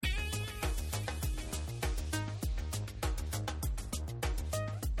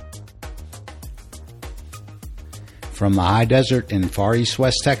From the high desert in far east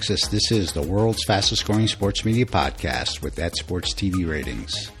West Texas, this is the world's fastest growing sports media podcast with That Sports TV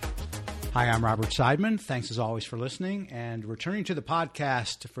ratings. Hi, I'm Robert Seidman. Thanks as always for listening. And returning to the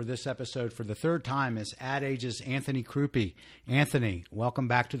podcast for this episode for the third time is Ad Age's Anthony Crupi. Anthony, welcome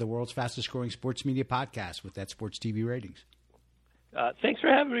back to the world's fastest growing sports media podcast with That Sports TV ratings. Thanks for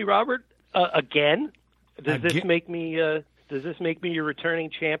having me, Robert. Again, does this make me your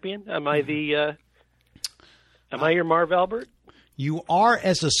returning champion? Am I your Marv Albert? You are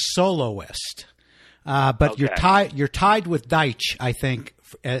as a soloist, but okay. You're tied with Deitch, I think,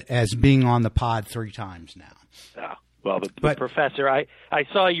 as being on the pod 3 times now. Oh, well, the professor. I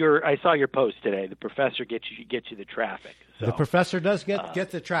saw your post today. The professor gets you the traffic. So, the professor does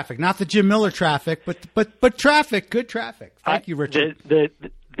get the traffic, not the Jim Miller traffic, but traffic, good traffic. Thank you, Richard. The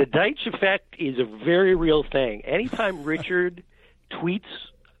Deitch effect is a very real thing. Anytime Richard tweets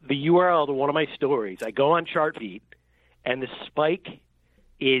the URL to one of my stories, I go on Chartbeat, and the spike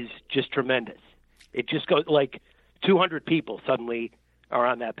is just tremendous. It just goes like 200 people suddenly are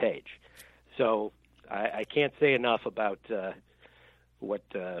on that page. So I can't say enough about what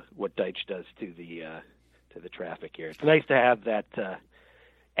Deitch does to the traffic here. It's nice to have that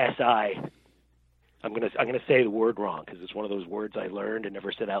SI. I'm gonna say the word wrong because it's one of those words I learned and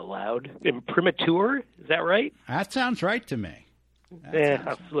never said out loud. Imprimatur, is that right? That sounds right to me.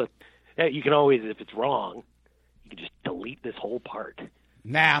 You can always, if it's wrong, you can just delete this whole part.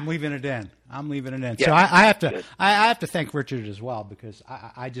 Nah, I'm leaving it in. Yeah, so I have to thank Richard as well because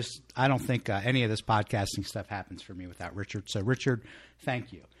I don't think any of this podcasting stuff happens for me without Richard. So Richard,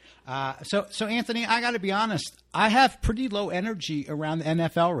 thank you. So Anthony, I got to be honest. I have pretty low energy around the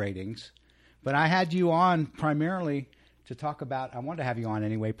NFL ratings, but I had you on primarily to talk about. I wanted to have you on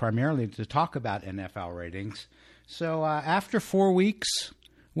anyway, primarily to talk about NFL ratings. So after 4 weeks,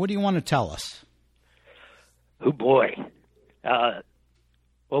 what do you want to tell us? Oh boy.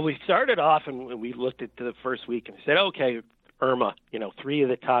 Well, we started off and we looked at the first week and said, okay, Irma, 3 of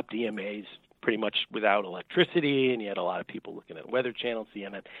the top DMAs pretty much without electricity, and you had a lot of people looking at Weather Channel,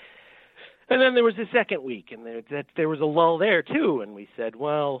 CNN. And then there was the second week, and there was a lull there too, and we said,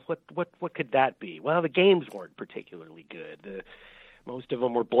 well, what could that be? Well, the games weren't particularly good. Most of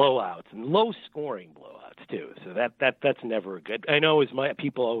them were blowouts and low-scoring blowouts too. So that's never a good. I know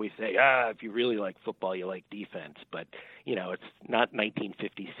people always say, if you really like football, you like defense, but it's not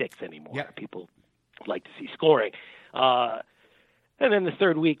 1956 anymore. Yep. People like to see scoring. And then the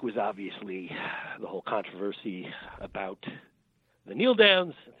third week was obviously the whole controversy about the kneel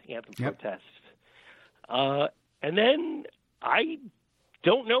downs, the anthem protests, and then I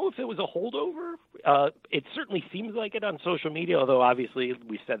don't know if it was a holdover. It certainly seems like it on social media, although obviously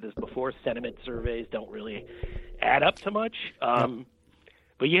we said this before, sentiment surveys don't really add up to much.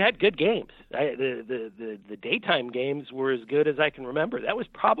 But you had good games. The daytime games were as good as I can remember. That was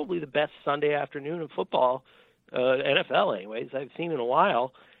probably the best Sunday afternoon of football, NFL anyways, I've seen in a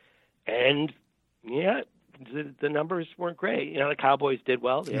while. And, yeah, the numbers weren't great. The Cowboys did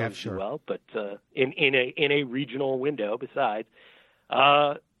well. They always do well, but in a regional window besides.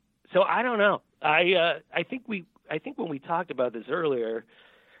 So I don't know. I think when we talked about this earlier,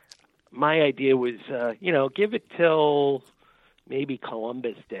 my idea was, give it till maybe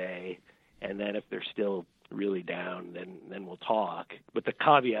Columbus Day, and then if they're still really down, then we'll talk. But the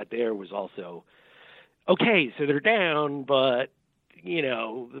caveat there was also, okay, so they're down, but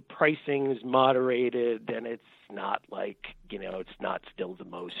the pricing is moderated, and it's not like, it's not still the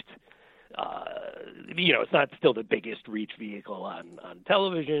most. It's not still the biggest reach vehicle on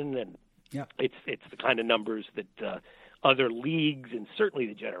television, and it's the kind of numbers that other leagues and certainly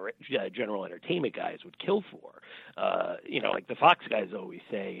the general entertainment guys would kill for. Like the Fox guys always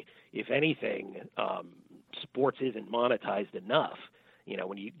say, if anything, sports isn't monetized enough.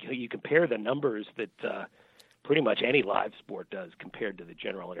 When you compare the numbers that pretty much any live sport does compared to the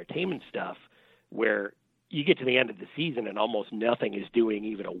general entertainment stuff, where you get to the end of the season and almost nothing is doing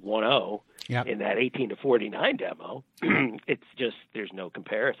even a 1-0 in that 18 to 49 demo. It's just, there's no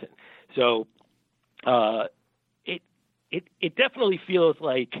comparison. So it definitely feels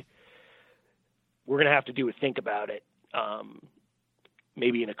like we're going to have to do a think about it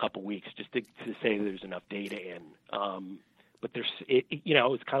maybe in a couple weeks just to say there's enough data in. But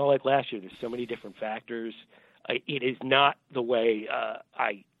it's kind of like last year. There's so many different factors. It is not the way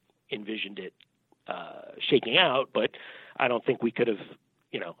I envisioned it shaking out, but I don't think we could have,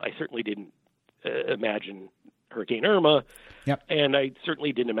 I certainly didn't imagine Hurricane Irma, and I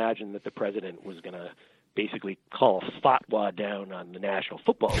certainly didn't imagine that the president was going to basically call a fatwa down on the National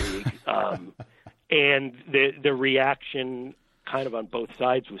Football League. And the reaction kind of on both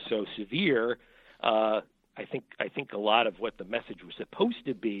sides was so severe. I think a lot of what the message was supposed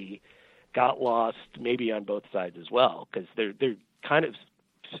to be got lost, maybe on both sides as well, because they're kind of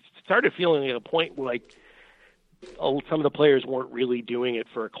started feeling at a point where, like, some of the players weren't really doing it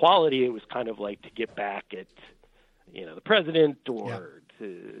for equality. It was kind of like to get back at, the president or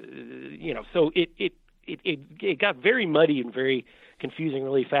to, so it got very muddy and very confusing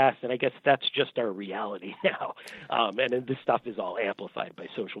really fast. And I guess that's just our reality now. And then this stuff is all amplified by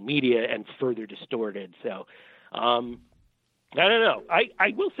social media and further distorted. So, I don't know.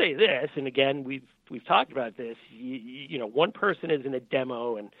 I will say this, and again, we've talked about this. One person isn't a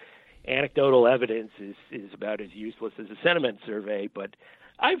demo, and anecdotal evidence is about as useless as a sentiment survey. But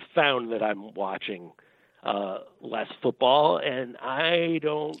I've found that I'm watching less football, and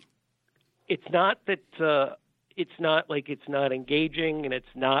it's not that it's not like it's not engaging, and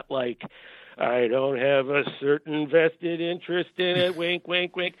it's not like I don't have a certain vested interest in it. Wink,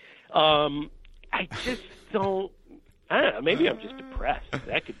 wink, wink. I just don't. I don't know. Maybe I'm just depressed.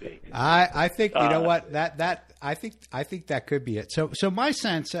 That could be. I think you know what I think that could be it. So my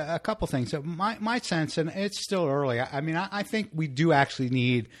sense, a couple things. So my sense, and it's still early. I mean, I think we do actually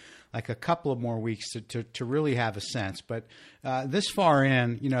need like a couple of more weeks to really have a sense. But this far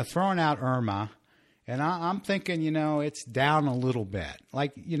in, throwing out Irma, and I'm thinking, it's down a little bit,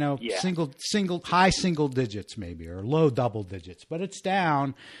 like high single digits maybe, or low double digits, but it's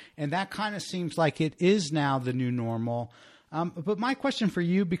down, and that kind of seems like it is now the new normal. But my question for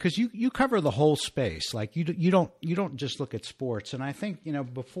you, because you cover the whole space, like you don't just look at sports, and I think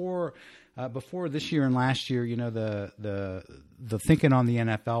before this year and last year, the thinking on the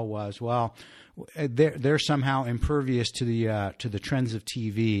NFL was, well, they're somehow impervious to the trends of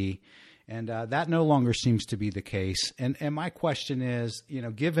TV. And that no longer seems to be the case. And my question is,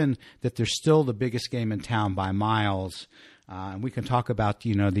 given that they're still the biggest game in town by miles, and we can talk about,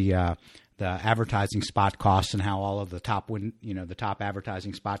 the advertising spot costs and how all of the top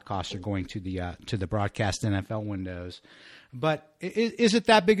advertising spot costs are going to the broadcast NFL windows. But is it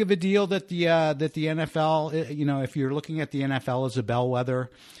that big of a deal that the NFL, if you're looking at the NFL as a bellwether,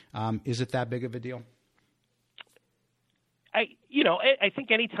 is it that big of a deal? I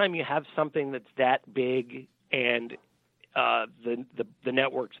think anytime you have something that's that big, and the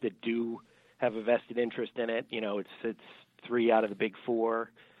networks that do have a vested interest in it, it's 3 out of the big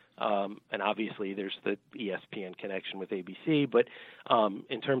 4, and obviously there's the ESPN connection with ABC. But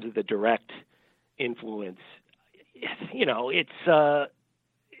in terms of the direct influence, it's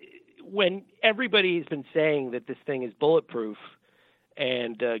when everybody's been saying that this thing is bulletproof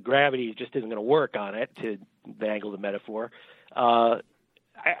and gravity just isn't going to work on it, to dangle the metaphor.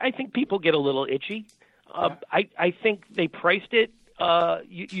 I think people get a little itchy. I think they priced it.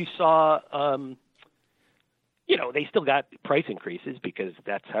 You saw, they still got price increases because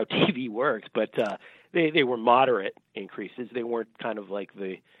that's how TV works, but they were moderate increases. They weren't kind of like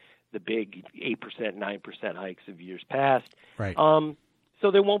the big 8%, 9% hikes of years past. Right. So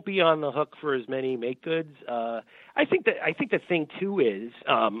they won't be on the hook for as many make goods. I think the thing too is,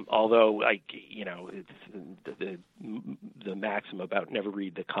 although it's the maxim about never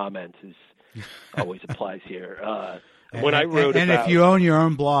read the comments is always applies here. When I wrote and about, if you own your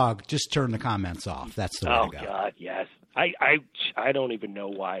own blog, just turn the comments off. That's the way to go. Oh God, yes. I don't even know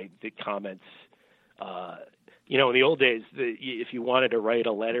why the comments. In the old days, if you wanted to write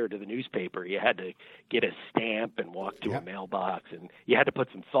a letter to the newspaper, you had to get a stamp and walk to a mailbox, and you had to put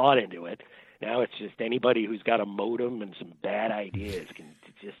some thought into it. Now it's just anybody who's got a modem and some bad ideas can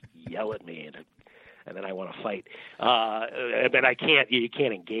just yell at me, and then I want to fight. But you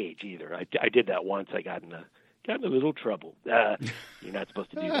can't engage either. I did that once. I got in a little trouble. You're not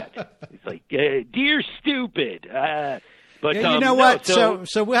supposed to do that. It's like, dear stupid. But you know what? So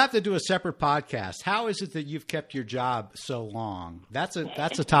we'll have to do a separate podcast. How is it that you've kept your job so long? That's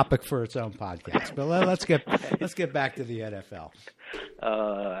a topic for its own podcast. But let's get back to the NFL.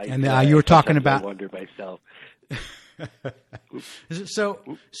 You were talking about. I wonder myself. So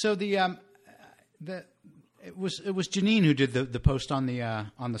it was Janine who did the post on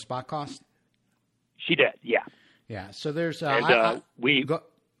the spot cost. She did, yeah. Yeah. So there's we go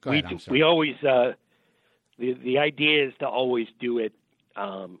ahead, we always. The idea is to always do it.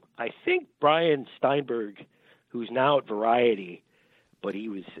 I think Brian Steinberg, who's now at Variety, but he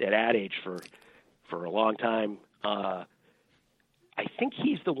was at Ad Age for a long time. I think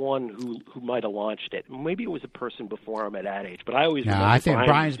he's the one who might have launched it. Maybe it was a person before him at Ad Age, but I always remember I think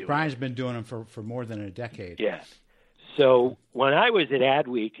Brian's been doing them for more than a decade. Yeah. So when I was at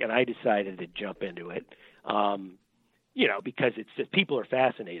Adweek and I decided to jump into it, because it's just people are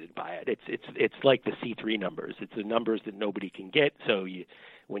fascinated by it. It's like the C3 numbers. It's the numbers that nobody can get. So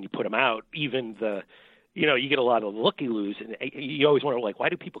when you put them out, even the you get a lot of looky-loos, and you always wonder, like, why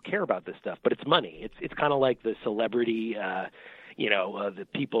do people care about this stuff? But it's money. It's kind of like the celebrity, the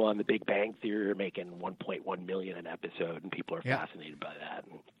people on The Big Bang Theory are making $1.1 million an episode, and people are fascinated by that.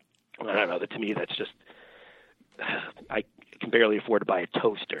 And I don't know. To me, that's just I can barely afford to buy a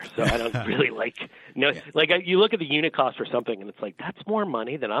toaster, so I don't really you look at the unit cost for something, and it's like that's more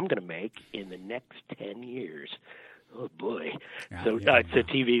money than I'm going to make in the next 10 years. Oh boy! So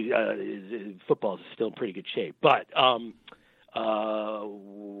TV football is still in pretty good shape, but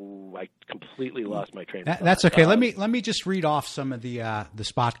I completely lost my train of thought. That's okay. Let me just read off some of the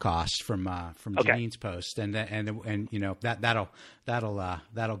spot costs from Janine's post, and that'll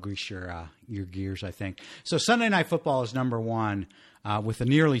grease your gears, I think. So Sunday Night Football is number one with a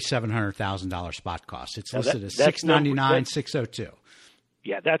nearly $700,000 spot cost. It's listed as $699, $602.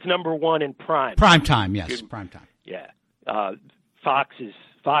 Yeah, that's number one in prime. Prime time, yes, prime time. Yeah, Fox is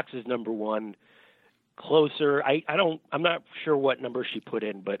number one. Closer, I'm not sure what number she put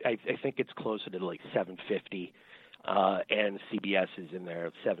in, but I think it's closer to like 750, and CBS is in there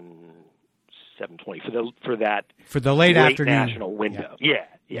at 720 for the late afternoon national window. Yeah.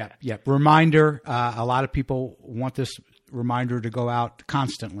 Reminder: a lot of people want this reminder to go out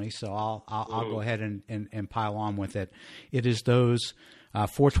constantly, so I'll go ahead and pile on with it. It is those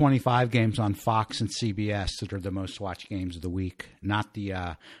 425 games on Fox and CBS that are the most watched games of the week, not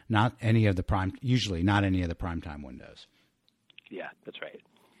any of the primetime windows. Yeah, that's right.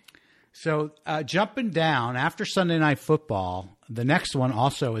 So jumping down after Sunday Night Football, the next one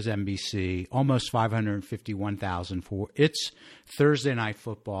also is NBC, almost 551,000 for its Thursday Night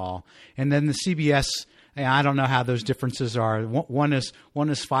Football, and then the CBS. I don't know how those differences are. One is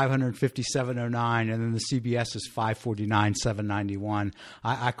 557.09, and then the CBS is 549.791.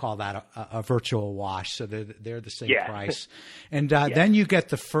 I call that a virtual wash. So they're the same price. And then you get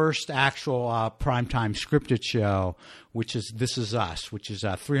the first actual primetime scripted show, which is This Is Us, which is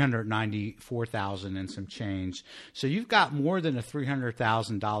 394,000 and some change. So you've got more than a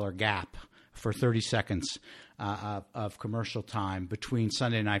 $300,000 gap for 30 seconds. Of commercial time between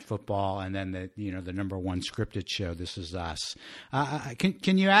Sunday Night Football and then the number one scripted show, This Is Us.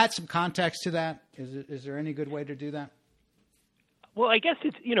 Can you add some context to that? Is there any good way to do that? Well, I guess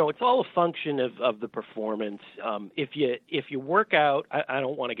it's all a function of the performance. If you work out, I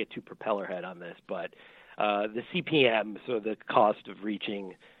don't want to get too propeller head on this, but the CPM, so the cost of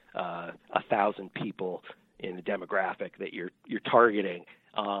reaching 1,000 people in the demographic that you're targeting.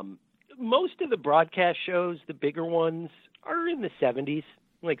 Most of the broadcast shows, the bigger ones, are in the 70s,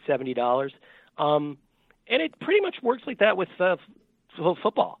 like $70. And it pretty much works like that with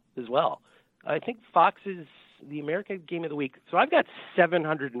football as well. I think Fox is the American Game of the Week. So I've got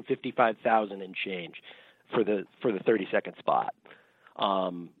 755,000 and change for the 30-second spot.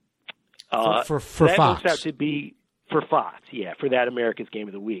 For that Fox. Works out to be for Fox, for that America's Game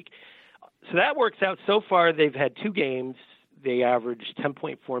of the Week. So that works out. So far, they've had two games. They averaged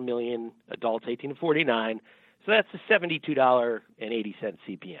 10.4 million adults 18 to 49. So that's a $72.80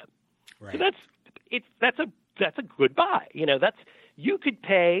 CPM. Right. So that's a good buy. You could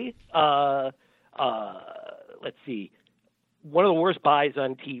pay. Let's see, one of the worst buys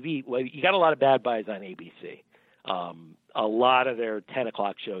on TV. Well, you got a lot of bad buys on ABC. A lot of their 10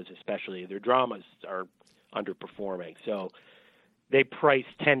 o'clock shows, especially their dramas, are underperforming. So they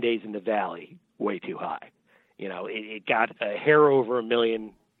priced 10 Days in the Valley way too high. It got a hair over 1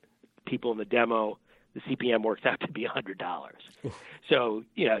 million people in the demo. The CPM works out to be $100. So,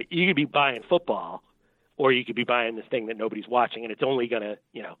 you could be buying football, or you could be buying this thing that nobody's watching, and it's only gonna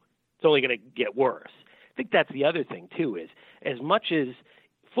get worse. I think that's the other thing too, is as much as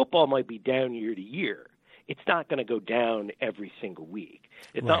football might be down year to year, it's not going to go down every single week.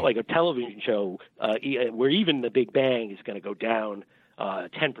 It's not like a television show where even The Big Bang is going to go down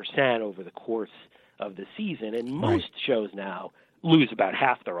 10% over the course of the season, and most shows now lose about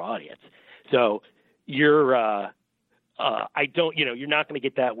half their audience. So you're not going to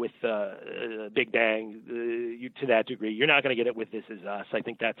get that with Big Bang to that degree. You're not going to get it with This Is Us. I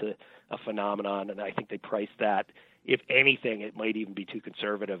think that's a phenomenon, and I think they priced that. If anything, it might even be too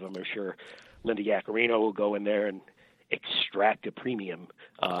conservative. I'm sure Linda Yaccarino will go in there and extract a premium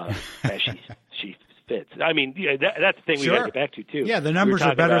as she fits. I mean, that's the thing we got to get back to too. Yeah, the numbers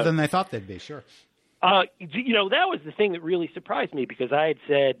are better than they thought they'd be. Sure. That was the thing that really surprised me, because I had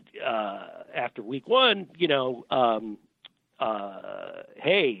said after week one, hey,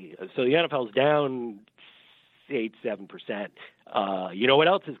 so the NFL's down 8-7%. You know what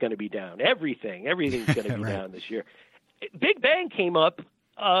else is going to be down? Everything's going to be down this year. Big Bang came up.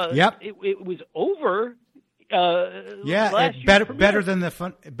 Yep. It was over last year's better than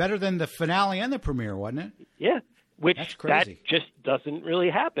the finale and the premiere, wasn't it? Yeah, which that's crazy. That just doesn't really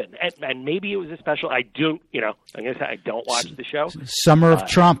happen. And maybe it was a special. I don't, I'm gonna say I don't watch the show. Summer of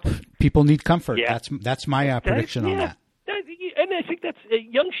Trump. People need comfort. Yeah. That's my prediction on that. And I think that's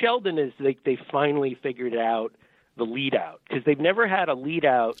Young Sheldon is they finally figured out the lead out, because they've never had a lead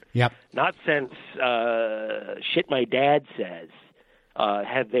out. Yep. Not since Shit My Dad Says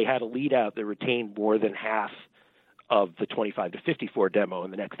have they had a lead out that retained more than half of the 25 to 54 demo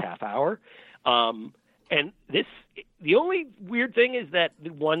in the next half hour. And the only weird thing is that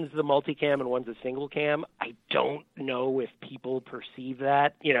one's the multicam and one's a single cam. I don't know if people perceive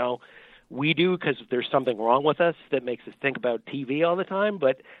that. We do, because there's something wrong with us that makes us think about TV all the time.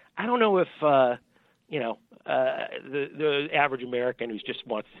 But I don't know if the average American who just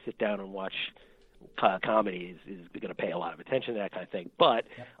wants to sit down and watch comedy is going to pay a lot of attention to that kind of thing. But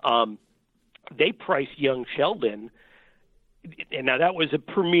they priced Young Sheldon, and now that was a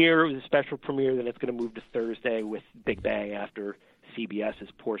premiere. It was a special premiere. Then it's going to move to Thursday with Big Bang after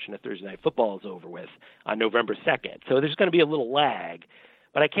CBS's portion of Thursday Night Football is over with on November 2nd. So there's going to be a little lag.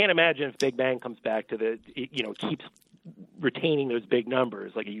 But I can't imagine if Big Bang comes back to keeps retaining those big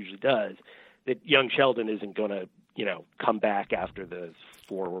numbers like it usually does, that Young Sheldon isn't going to, come back after the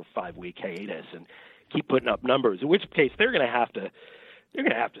 4 or 5 week hiatus and keep putting up numbers. In which case they're going to have to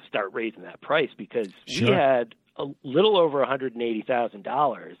start raising that price, because we had a little over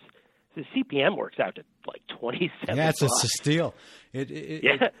 $180,000. The CPM works out to like 27. Yeah, it's a steal.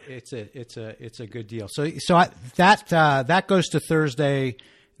 It's a good deal. So that goes to Thursday.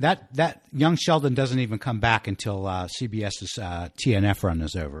 That Young Sheldon doesn't even come back until CBS's TNF run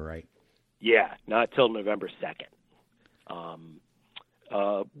is over, right? Yeah, not till November 2nd.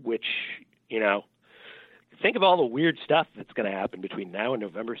 Which, think of all the weird stuff that's going to happen between now and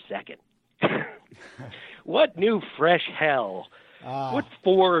November 2nd. What new fresh hell? What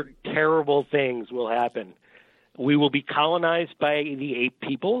 4 terrible things will happen? We will be colonized by the ape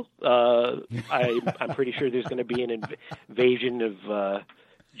people. I'm pretty sure there's going to be an invasion of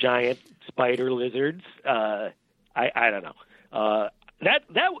giant spider lizards. I don't know.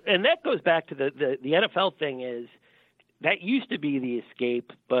 That goes back to the NFL thing. Is that used to be the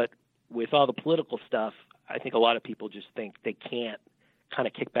escape, but with all the political stuff, I think a lot of people just think they can't kind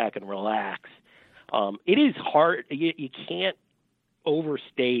of kick back and relax. It is hard. You can't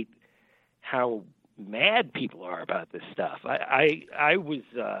overstate how mad people are about this stuff. I was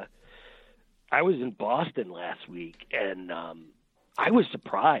in Boston last week, and I was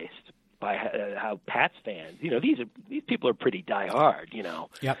surprised by how Pats fans, these people are pretty diehard,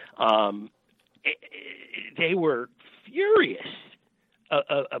 Yep. They were furious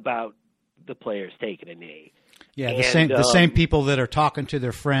about the players taking a knee. Yeah, the same people that are talking to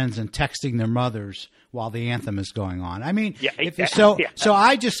their friends and texting their mothers while the anthem is going on. I mean, so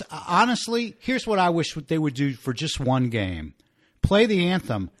I just honestly, here's what I wish they would do for just one game: play the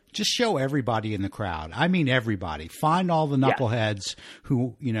anthem. Just show everybody in the crowd. I mean, everybody. Find all the knuckleheads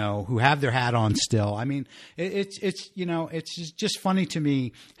who have their hat on still. I mean, it's just funny to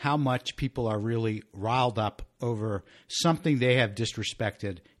me how much people are really riled up over something they have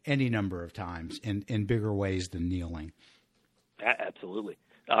disrespected any number of times in bigger ways than kneeling. Absolutely.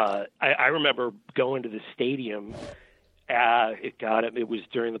 I remember going to the stadium. It was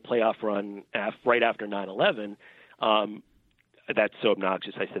during the playoff run right after 9/11. That's so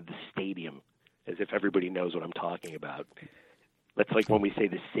obnoxious. I said the stadium, as if everybody knows what I'm talking about. That's like when we say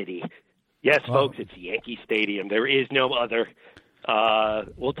the city. Yes, folks, it's Yankee Stadium. There is no other.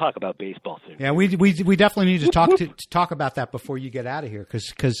 We'll talk about baseball soon. Yeah, we definitely need to talk about that before you get out of here,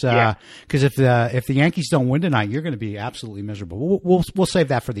 because if the Yankees don't win tonight, you're going to be absolutely miserable. We'll save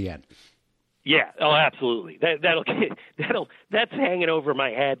that for the end. Yeah. Oh, absolutely. That's hanging over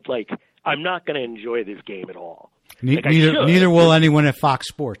my head. Like, I'm not going to enjoy this game at all. Neither will anyone at Fox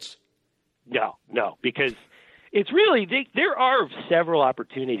Sports. No, because it's really there are several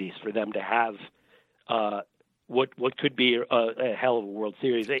opportunities for them to have what could be a hell of a World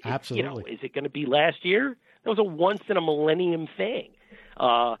Series. Absolutely. Is it going to be last year? That was a once in a millennium thing.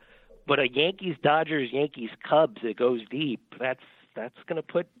 But a Yankees-Dodgers, Yankees-Cubs that goes deep, that's going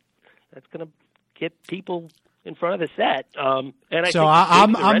to get people in front of the set.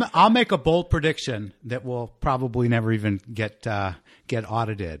 I'll make a bold prediction that will probably never even get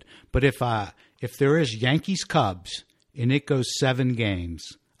audited. But if there is Yankees Cubs and it goes 7 games,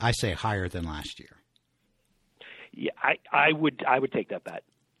 I say higher than last year. Yeah, I would take that bet.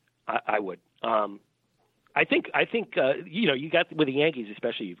 I would. I think you got with the Yankees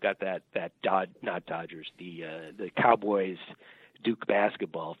especially, you've got that not Dodgers, the Cowboys Duke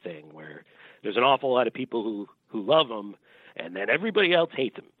basketball thing where there's an awful lot of people who love him, and then everybody else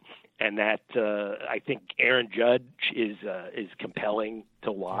hates him. And that I think Aaron Judge is compelling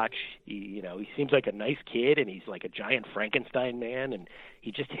to watch. He seems like a nice kid, and he's like a giant Frankenstein man, and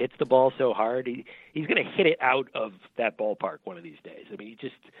he just hits the ball so hard. He's going to hit it out of that ballpark one of these days. I mean,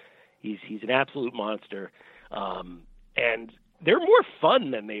 he's an absolute monster, and they're more fun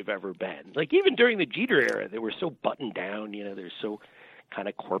than they've ever been. Like even during the Jeter era, they were so buttoned down. They're so kind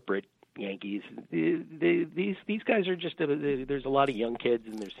of corporate. Yankees. These guys are just there's a lot of young kids,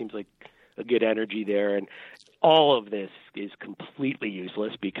 and there seems like a good energy there. And all of this is completely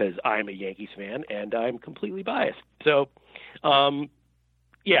useless because I'm a Yankees fan and I'm completely biased. So,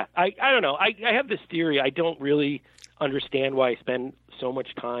 yeah, I don't know. I have this theory. I don't really understand why I spend so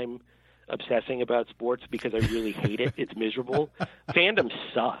much time obsessing about sports because I really hate it. It's miserable. Fandom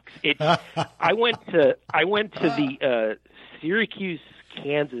sucks. I went to the Syracuse,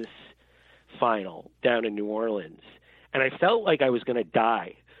 Kansas final down in New Orleans, and I felt like I was going to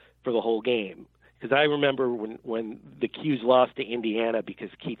die for the whole game because I remember when the Qs lost to Indiana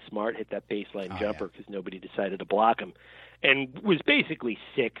because Keith Smart hit that baseline jumper because nobody decided to block him, and was basically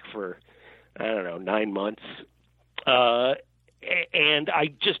sick for 9 months, and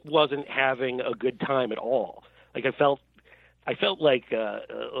I just wasn't having a good time at all. Like I felt like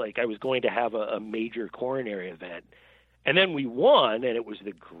I was going to have a major coronary event. And then we won, and it was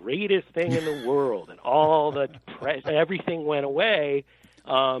the greatest thing in the world, and all the everything went away.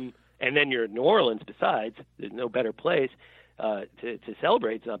 And then you're in New Orleans. Besides, there's no better place to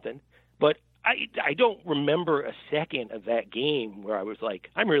celebrate something. But I don't remember a second of that game where I was like,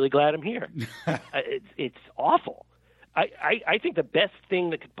 I'm really glad I'm here. It's awful. I think the best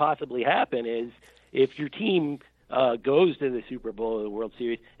thing that could possibly happen is if your team goes to the Super Bowl or the World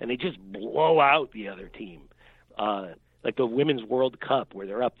Series and they just blow out the other team. Like the Women's World Cup where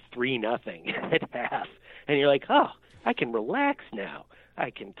they're up 3-0 at half, and you're like, oh, I can relax now. I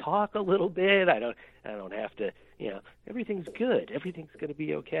can talk a little bit. I don't have to. Everything's good. Everything's going to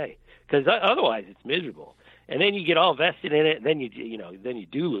be okay. Because otherwise, it's miserable. And then you get all vested in it. And then you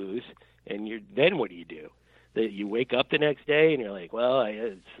do lose. And then what do you do? You wake up the next day and you're like, well,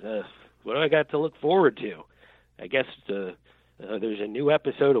 what do I got to look forward to? I guess there's a new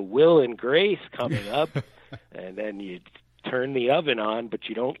episode of Will and Grace coming up. And then you turn the oven on, but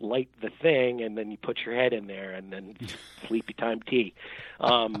you don't light the thing, and then you put your head in there, and then sleepy time tea.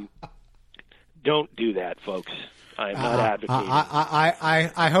 Don't do that, folks. I'm not advocating.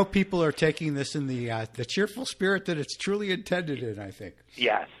 I hope people are taking this in the cheerful spirit that it's truly intended in, I think.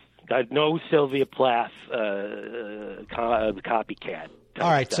 Yes. No Sylvia Plath copycat. All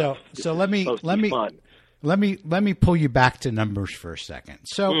right, stuff. so let me pull you back to numbers for a second.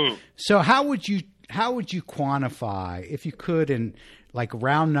 So how would you quantify, if you could, in like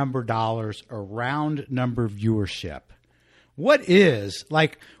round number dollars or round number viewership? What is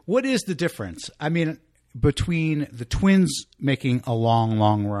the difference? I mean, between the Twins making a long,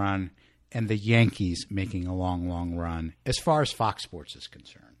 long run and the Yankees making a long, long run, as far as Fox Sports is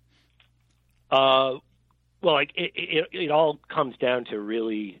concerned? Well, it all comes down to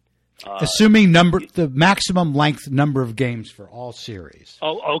really assuming the maximum length number of games for all series.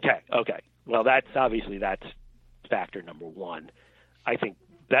 Oh, okay. Well, that's factor number one. I think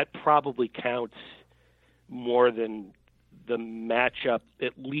that probably counts more than the matchup,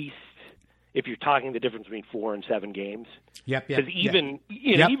 at least if you're talking the difference between 4 and 7 games. Yep. Because even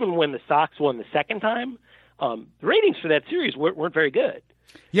when the Sox won the second time, the ratings for that series weren't very good.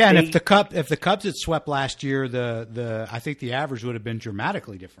 Yeah, and if the Cubs had swept last year, I think the average would have been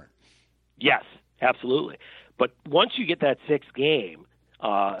dramatically different. Yes, absolutely. But once you get that 6th game,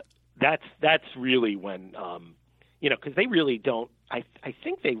 that's really when because they really don't. I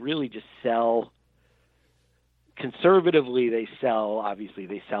think they really just sell conservatively. They sell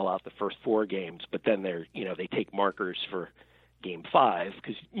out the first 4 games, but then they take markers for game 5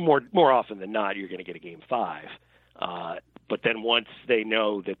 because more often than not you're going to get a game 5. But then once they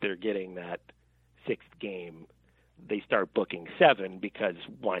know that they're getting that 6th game, they start booking 7 because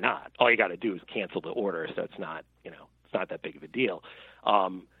why not? All you got to do is cancel the order, so it's not that big of a deal.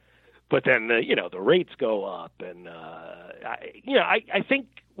 But then the rates go up, and I think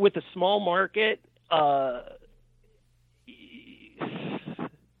with a small market,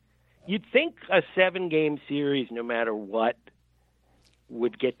 you'd think a 7-game series, no matter what,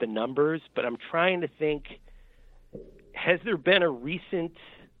 would get the numbers. But I'm trying to think: has there been a recent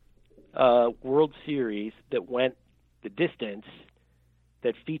World Series that went the distance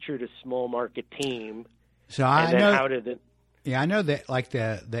that featured a small market team? So I know. Yeah, I know that like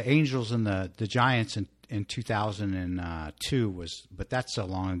the Angels and the Giants in 2002 but that's so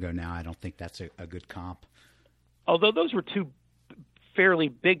long ago now. I don't think that's a good comp. Although those were two fairly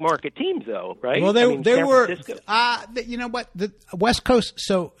big market teams, though, right? Well, they were. You know what? The West Coast.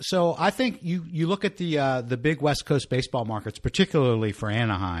 So I think you look at the big West Coast baseball markets, particularly for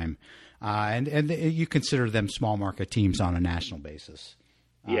Anaheim, and you consider them small market teams on a national basis.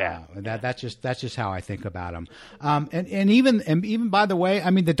 Yeah, that's just how I think about them. And even by the way, I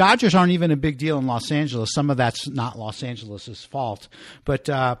mean the Dodgers aren't even a big deal in Los Angeles. Some of that's not Los Angeles' fault, but.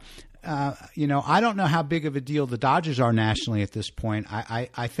 I don't know how big of a deal the Dodgers are nationally at this point.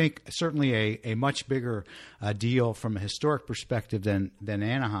 I think certainly a much bigger deal from a historic perspective than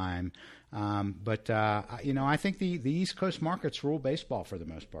Anaheim. But I think the East Coast markets rule baseball for the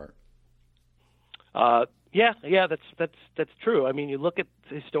most part. Yeah, that's true. I mean, you look at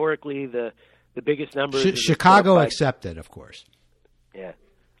historically the biggest numbers. Chicago accepted, of course. Yeah.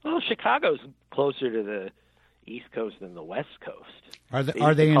 Well, Chicago's closer to the East Coast than the West Coast.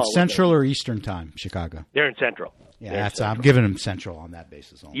 Are they in Central or Eastern time, Chicago? They're in Central. Yeah, I'm giving them Central on that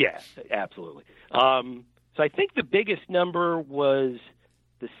basis only. Yeah, absolutely. So I think the biggest number was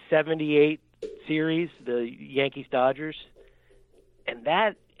the 78 series, the Yankees-Dodgers, and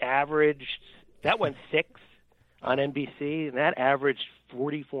that went 6 on NBC, and that averaged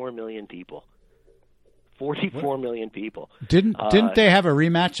 44 million people. 44 million people. Didn't they have a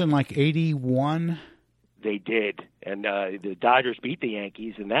rematch in like 81? They did, and the Dodgers beat the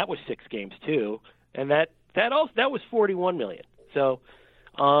Yankees, and that was 6 games too, and that was 41 million. So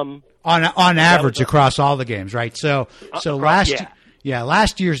on average across all the games, right? So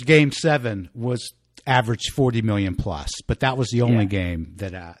last year's Game 7 was averaged 40 million plus, but that was the only game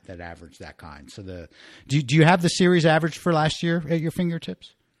that averaged that kind. So do you have the series average for last year at your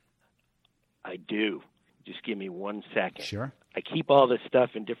fingertips? I do. Just give me 1 second. Sure. I keep all this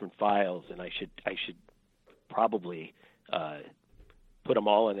stuff in different files, and I should probably put them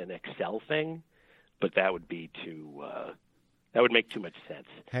all in an Excel thing, but that would be that would make too much sense.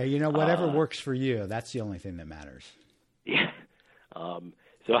 Hey, whatever works for you. That's the only thing that matters. Yeah.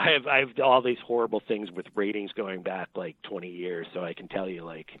 So I have all these horrible things with ratings going back like 20 years, so I can tell you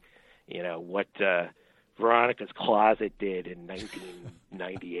what Veronica's Closet did in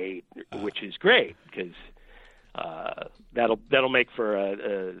 1998, which is great because that'll make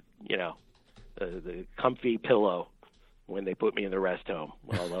for the comfy pillow when they put me in the rest home.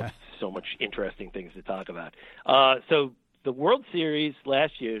 Well, I'll have so much interesting things to talk about. So the World Series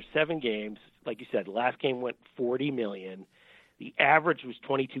last year, 7 games, like you said, the last game went 40 million. The average was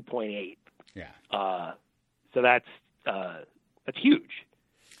 22.8. Yeah. So that's huge,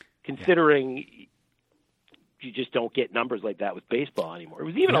 considering you just don't get numbers like that with baseball anymore. It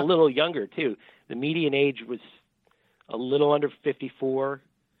was even a little younger too. The median age was a little under 54.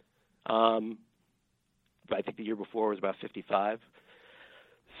 I think the year before was about 55.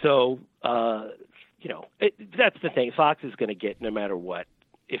 So, that's the thing. Fox is going to get no matter what.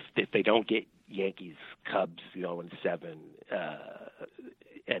 If they don't get Yankees, Cubs, in 7,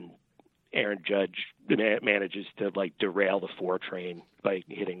 and Aaron Judge manages to derail the 4 train by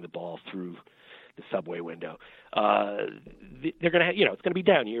hitting the ball through the subway window, they're going to, it's going to be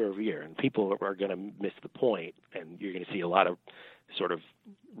down year over year, and people are going to miss the point, and you're going to see a lot of sort of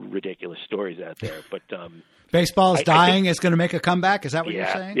ridiculous stories out there. But baseball is dying. It's going to make a comeback. Is that what you're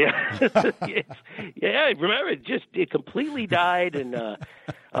saying? Yeah. Yeah. Remember, it completely died, and it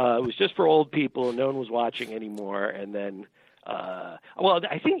was just for old people, and no one was watching anymore. And then, I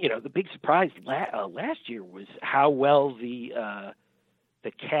think the big surprise last year was how well the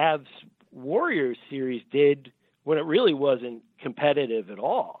Cavs Warriors series did when it really wasn't competitive at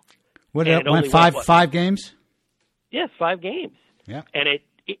all. What it went 5 games? Yes, 5 games. Yeah, and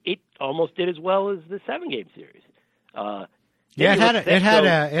it almost did as well as the 7-game series. It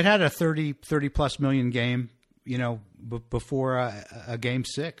had a 30 plus million game, before a game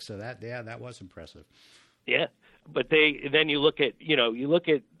 6. So that was impressive. Yeah, but then you look at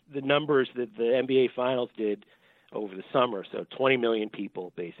the numbers that the NBA Finals did over the summer. So 20 million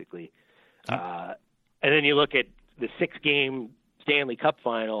people basically, and then you look at the 6-game Stanley Cup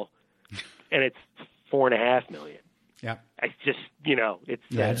Final, and it's 4.5 million. Yeah, it's just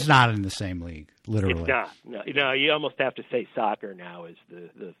it's not in the same league. Literally, it's not. No, you almost have to say soccer now is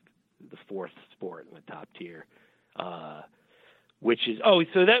the 4th sport in the top tier, which is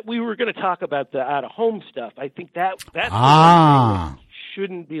so that we were going to talk about the out of home stuff. I think that's that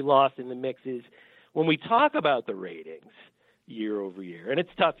shouldn't be lost in the mix. Is when we talk about the ratings year over year, and it's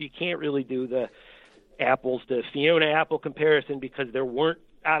tough. You can't really do the apples to Fiona Apple comparison because there weren't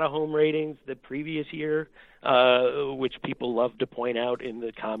out-of-home ratings the previous year, which people love to point out in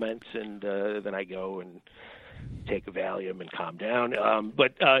the comments, and then I go and take a Valium and calm down.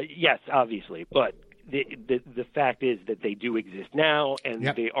 But yes, obviously. But the fact is that they do exist now, and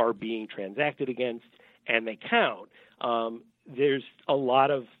they are being transacted against, and they count. There's a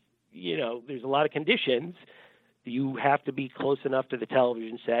lot of conditions. You have to be close enough to the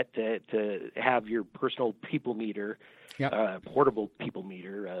television set to have your personal people meter, portable people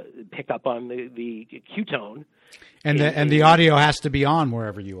meter, pick up on the Q-tone. And the audio has to be on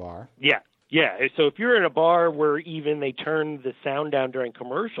wherever you are. Yeah. Yeah. So if you're in a bar where even they turn the sound down during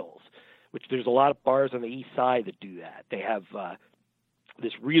commercials, which there's a lot of bars on the east side that do that. They have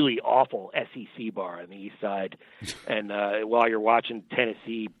this really awful SEC bar on the east side, and while you're watching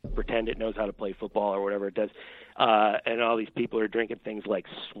Tennessee pretend it knows how to play football or whatever it does, and all these people are drinking things like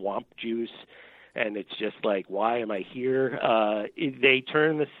swamp juice, and it's just like, why am I here? They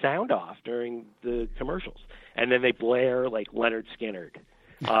turn the sound off during the commercials, and then they blare like Leonard Skinner.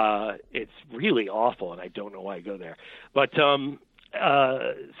 It's really awful, and I don't know why I go there. But so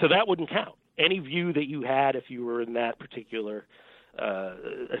that wouldn't count. Any view that you had if you were in that particular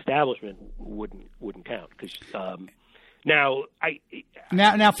establishment wouldn't count. Because now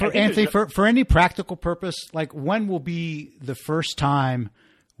for Anthony, for any practical purpose, like when will be the first time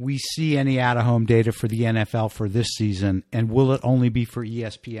we see any out-of-home data for the NFL for this season, and will it only be for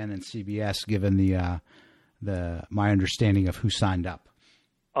ESPN and CBS, given my understanding of who signed up?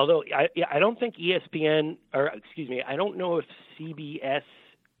 Although I don't think ESPN, I don't know if CBS,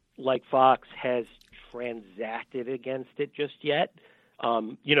 like Fox, has transacted against it just yet.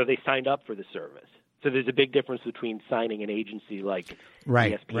 They signed up for the service. So there's a big difference between signing an agency like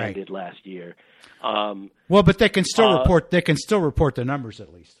ESPN did last year. Well, but they can still report. They can still report the numbers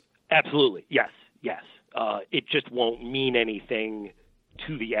at least. Absolutely, yes. It just won't mean anything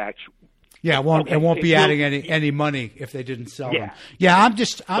to the actual. Yeah, it won't be adding any money if they didn't sell them. Yeah, I'm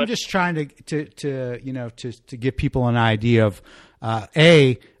just trying to give people an idea of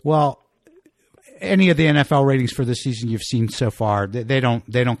any of the NFL ratings for this season you've seen so far, they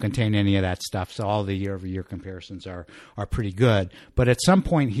don't contain any of that stuff. So all the year-over-year comparisons are pretty good. But at some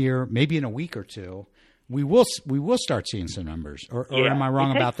point here, maybe in a week or two, we will start seeing some numbers. Or am I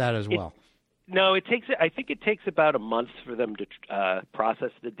wrong about that as well? No, I think it takes about a month for them to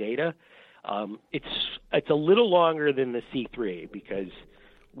process the data. It's a little longer than the C3 because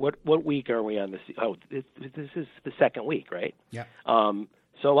what week are we on? This is the second week, right? Yeah.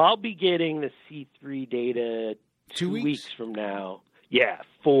 So I'll be getting the C3 data 2 weeks from now. Yeah,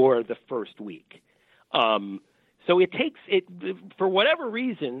 for the first week. So it takes it for whatever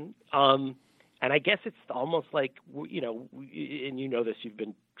reason. And I guess it's almost like and this, you've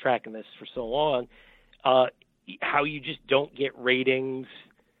been tracking this for so long. How you just don't get ratings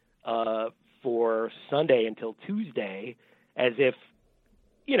for Sunday until Tuesday, as if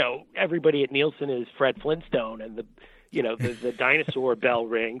everybody at Nielsen is Fred Flintstone, and the dinosaur bell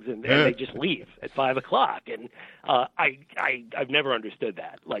rings and they just leave at 5:00. And I've never understood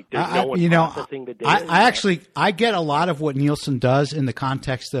that. Like there's no one processing the data. I get a lot of what Nielsen does in the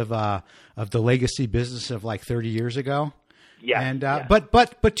context of the legacy business of like 30 years ago. Yeah. And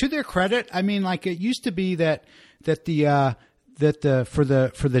but to their credit, I mean, like it used to be that for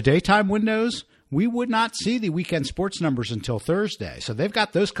the daytime windows, we would not see the weekend sports numbers until Thursday. So they've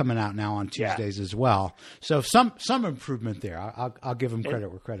got those coming out now on Tuesdays as well. So some improvement there. I'll give them credit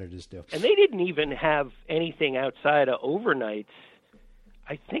where credit is due. And they didn't even have anything outside of overnights.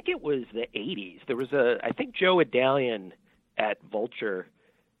 I think it was the 80s. There was I think Joe Adalian at Vulture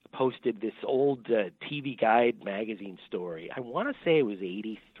posted this old TV Guide magazine story. I want to say it was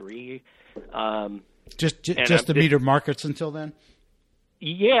 83. Just the meter markets until then?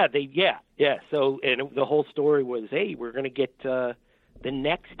 Yeah. So, and the whole story was, hey, we're going to get the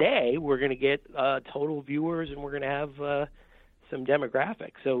next day, we're going to get total viewers, and we're going to have some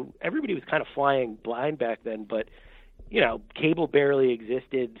demographics. So everybody was kind of flying blind back then, but cable barely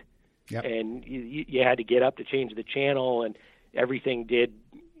existed, and you had to get up to change the channel, and everything did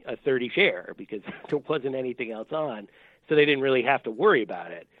a 30 share because there wasn't anything else on. So they didn't really have to worry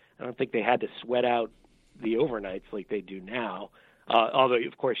about it. I don't think they had to sweat out the overnights like they do now. Although,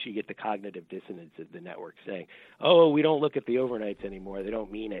 of course, you get the cognitive dissonance of the network saying, oh, we don't look at the overnights anymore. They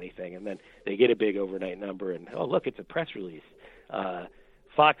don't mean anything. And then they get a big overnight number and, oh, look, it's a press release.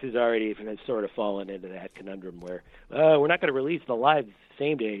 Fox has already sort of fallen into that conundrum where we're not going to release the live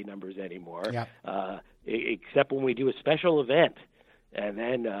same-day numbers anymore, except when we do a special event. And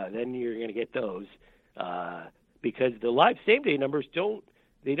then you're going to get those because the live same-day numbers don't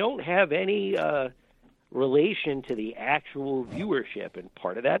have any relation to the actual viewership. And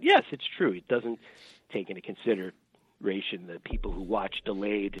part of that, yes, it's true. It doesn't take into consideration the people who watch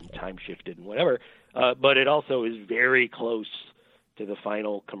delayed and time shifted and whatever, but it also is very close to the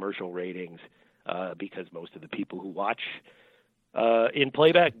final commercial ratings because most of the people who watch in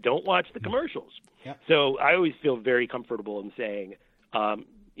playback don't watch the commercials. Yep. So I always feel very comfortable in saying,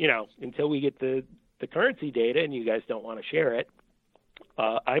 until we get the currency data and you guys don't want to share it,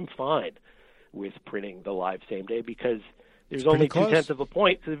 I'm fine with printing the live same day because there's only 0.2 of a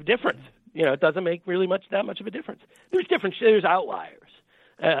point of difference. It doesn't make really that much of a difference. There's outliers.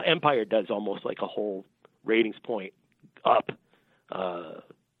 Empire does almost like a whole ratings point up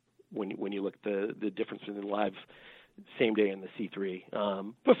when you look at the difference in the live same day and the C3.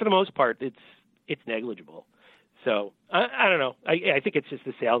 But for the most part, it's negligible. So I don't know. I think it's just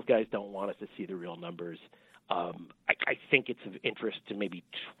the sales guys don't want us to see the real numbers. I think it's of interest to maybe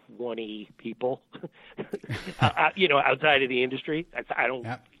 20 people, outside of the industry. I don't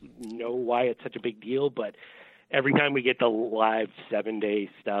know why it's such a big deal, but every time we get the live 7-day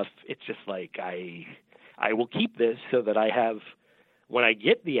stuff, it's just like I will keep this so that I have, when I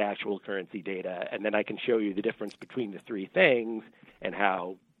get the actual currency data, and then I can show you the difference between the three things and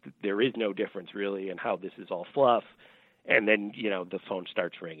how there is no difference really and how this is all fluff. And then, the phone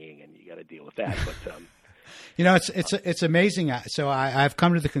starts ringing and you got to deal with that. But, it's amazing. So I've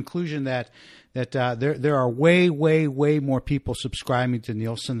come to the conclusion that there are way more people subscribing to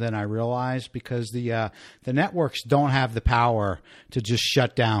Nielsen than I realize because the networks don't have the power to just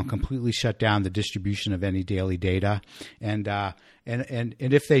completely shut down the distribution of any daily data, and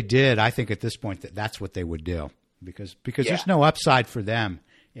if they did, I think at this point that's what they would do because there's no upside for them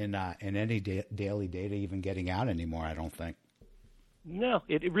in any daily data even getting out anymore. I don't think. No,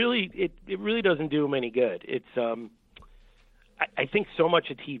 it really doesn't do them any good. It's I think so much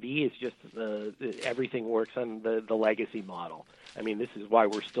of TV is just everything works on the legacy model. I mean, this is why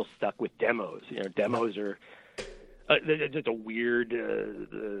we're still stuck with demos. Demos are just a weird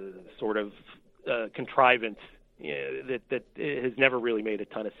sort of contrivance that has never really made a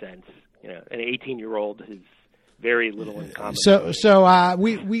ton of sense. An 18-year-old has very little in common.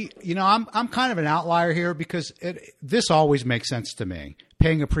 I'm kind of an outlier here because this always makes sense to me.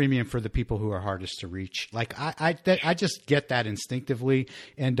 Paying a premium for the people who are hardest to reach. Like I just get that instinctively,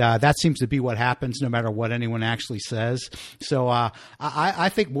 and that seems to be what happens no matter what anyone actually says. So I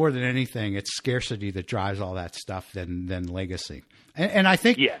think more than anything, it's scarcity that drives all that stuff than legacy. And I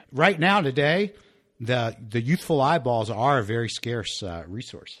think right now today, the youthful eyeballs are a very scarce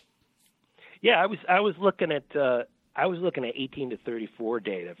resource. Yeah, I was looking at 18 to 34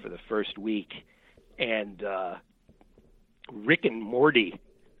 data for the first week, and Rick and Morty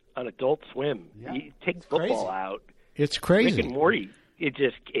on Adult Swim. Yeah, you take football out. It's crazy. Rick and Morty.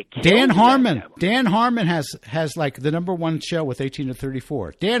 Dan Harmon. Dan Harmon has like the number one show with 18 to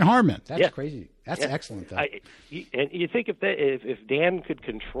 34. Dan Harmon. That's crazy. That's excellent, though. And you think if Dan could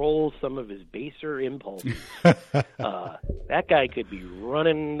control some of his baser impulses, that guy could be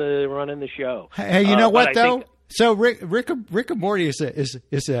running the show. Hey, you know what though? So Rick and Morty is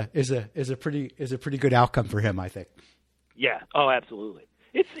a pretty good outcome for him, I think. Yeah. Oh, absolutely.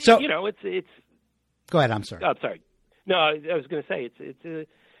 It's. Go ahead. I'm sorry. I'm sorry. No, I was going to say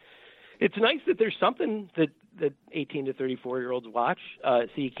it's nice that there's something that 18 to 34-year-olds watch. So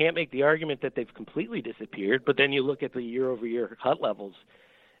you can't make the argument that they've completely disappeared, but then you look at the year-over-year cut levels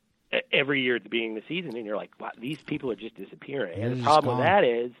every year at the beginning of the season, and you're like, wow, these people are just disappearing. And the problem with that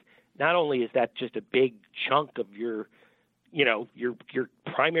is not only is that just a big chunk of your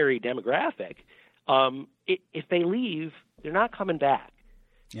primary demographic, if they leave, they're not coming back.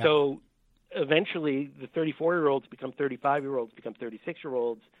 Yep. So eventually the 34-year-olds become 35-year-olds, become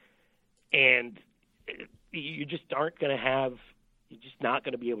 36-year-olds, and you just aren't going to have – you're just not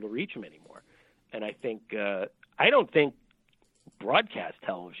going to be able to reach them anymore. And I think I don't think broadcast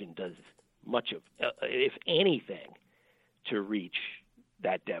television does much of, if anything, to reach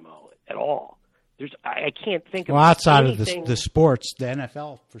that demo at all. I can't think of outside anything. Of the sports, the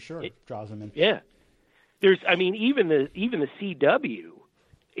NFL for sure draws them in. Yeah. Even the CW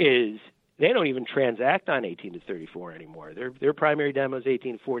is – they don't even transact on 18 to 34 anymore. Their primary demo is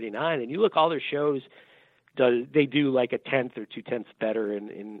 18 to 49, and you look, all their shows, they do like a tenth or 2/10 better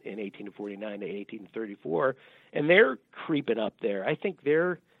in 18 to 49 to 18 to 34, and they're creeping up there. I think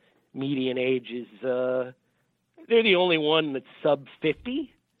their median age is they're the only one that's sub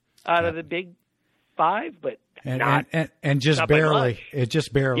 50 out of the big five, but just barely. It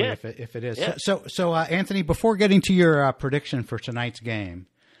just barely if it is. Yeah. So Anthony, before getting to your prediction for tonight's game,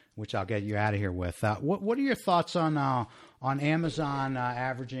 which I'll get you out of here with. What are your thoughts on on Amazon,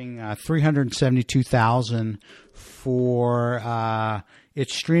 averaging 372,000 for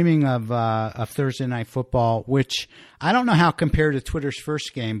its streaming of Thursday Night Football, which I don't know how compared to Twitter's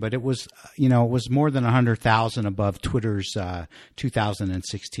first game, but it was more than 100,000 above Twitter's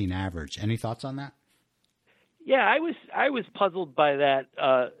 2016 average. Any thoughts on that? Yeah, I was puzzled by that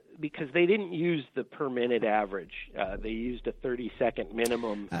because they didn't use the per minute average. They used a 30-second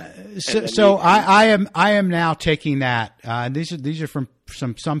minimum. So I am now taking that. These are from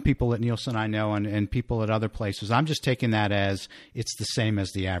some people at Nielsen I know and people at other places. I'm just taking that as it's the same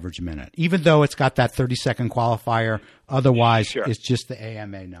as the average minute, even though it's got that 30-second qualifier. Otherwise, sure. It's just the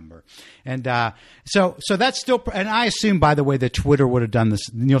AMA number. And so that's still. And I assume, by the way, that Twitter would have done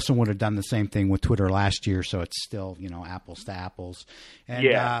this. Nielsen would have done the same thing with Twitter last year. So it's still apples to apples. And,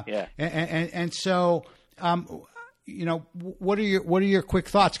 yeah. And so. What are your quick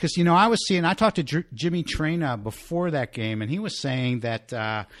thoughts? Because I talked to Jimmy Traina before that game, and he was saying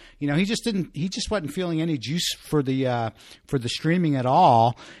that he just wasn't feeling any juice for the streaming at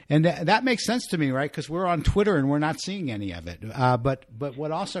all, and that makes sense to me, right? Because we're on Twitter and we're not seeing any of it. But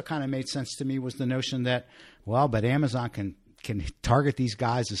what also kind of made sense to me was the notion that but Amazon can target these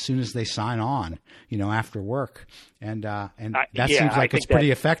guys as soon as they sign on, after work, and that seems like it's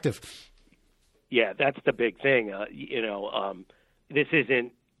pretty effective. Yeah, that's the big thing. This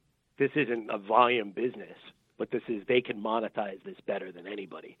isn't a volume business, but they can monetize this better than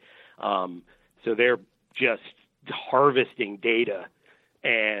anybody. So they're just harvesting data,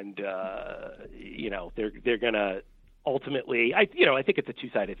 and they're going to ultimately. I think it's a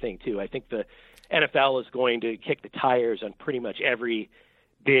two-sided thing too. I think the NFL is going to kick the tires on pretty much every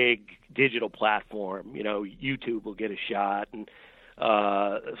big digital platform. YouTube will get a shot, and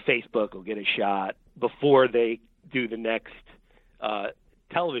Facebook will get a shot before they do the next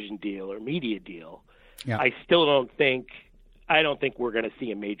television deal or media deal. Yeah. I don't think we're going to see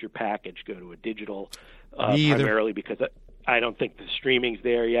a major package go to a digital primarily because I don't think the streaming's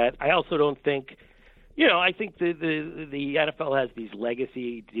there yet. I also don't think, I think the NFL has these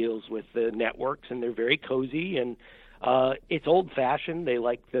legacy deals with the networks, and they're very cozy, and it's old-fashioned. They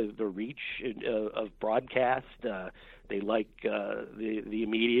like the reach of broadcast. They like the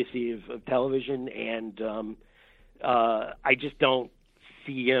immediacy of television, and I just don't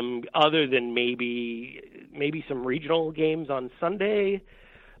see him other than maybe some regional games on Sunday.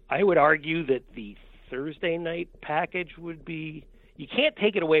 I would argue that the Thursday night package would be. You can't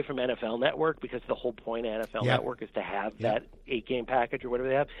take it away from NFL Network because the whole point of NFL Network is to have that 8-game package or whatever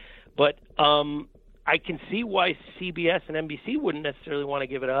they have. But I can see why CBS and NBC wouldn't necessarily want to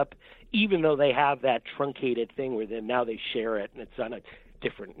give it up, even though they have that truncated thing where now they share it and it's on a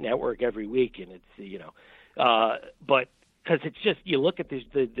different network every week, and it's but because it's just you look at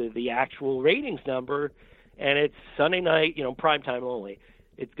the actual ratings number, and it's Sunday night, prime time only.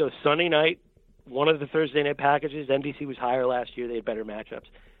 It goes Sunday night, one of the Thursday night packages. NBC was higher last year; they had better matchups,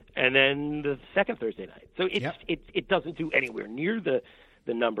 and then the second Thursday night. So it doesn't do anywhere near the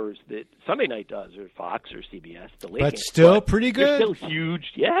numbers that Sunday night does, or Fox or CBS. But still pretty good. They're still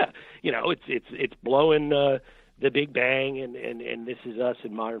huge. Yeah, it's blowing the Big Bang and This Is Us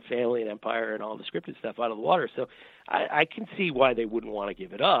and Modern Family and Empire and all the scripted stuff out of the water. So I can see why they wouldn't want to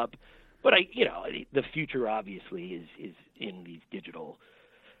give it up. But the future obviously is in these digital.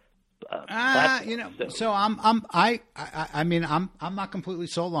 So I'm not completely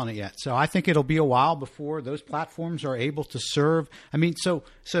sold on it yet. So I think it'll be a while before those platforms are able to serve. I mean, so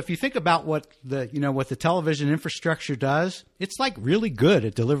if you think about what the television infrastructure does, it's like really good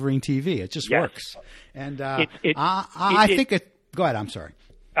at delivering TV. It just works. And I think it. Go ahead. I'm sorry.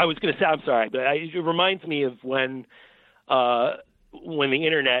 I was going to say I'm sorry, but it reminds me of when the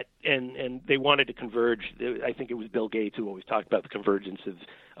internet and they wanted to converge. I think it was Bill Gates who always talked about the convergence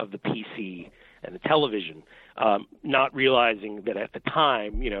of the PC and the television, not realizing that at the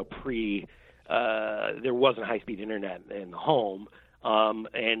time, there wasn't high-speed internet in the home,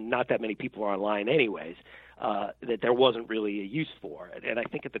 and not that many people were online anyways, that there wasn't really a use for it. And I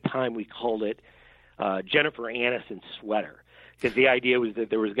think at the time we called it Jennifer Aniston's sweater, because the idea was that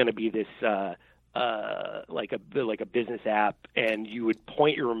there was going to be this like a business app, and you would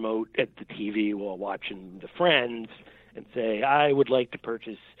point your remote at the TV while watching the Friends and say, I would like to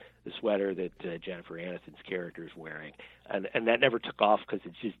purchase the sweater that Jennifer Aniston's character is wearing. And that never took off because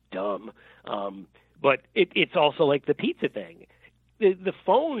it's just dumb. But it's also like the pizza thing. The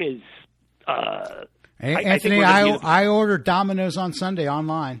phone is... Anthony, I ordered Domino's on Sunday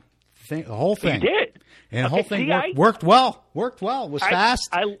online. The whole thing. You did? And the whole thing worked well. Worked well. It was fast.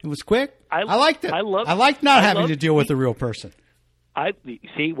 It was quick. I liked it. I liked not having to deal with a real person. I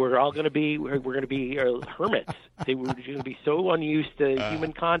see. We're all going to be hermits. See, we're going to be so unused to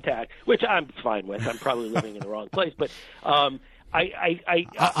human contact, which I'm fine with. I'm probably living in the wrong place, but I'm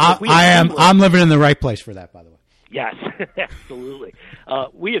living in the right place for that, by the way. Yes, absolutely.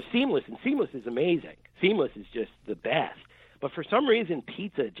 We have Seamless, and Seamless is amazing. Seamless is just the best. But for some reason,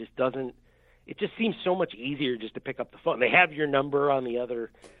 pizza just doesn't. It just seems so much easier just to pick up the phone. They have your number on the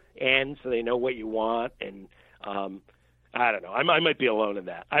other end, so they know what you want, and I don't know. I might be alone in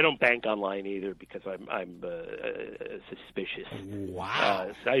that. I don't bank online either because I'm suspicious.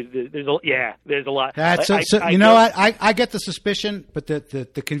 Wow. There's a lot. I get the suspicion, but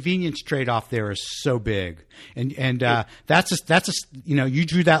the convenience trade off there is so big, and you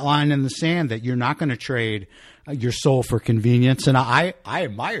drew that line in the sand that you're not going to trade your soul for convenience, and I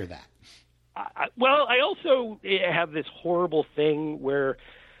admire that. I also have this horrible thing where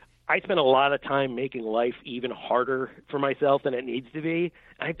I spend a lot of time making life even harder for myself than it needs to be.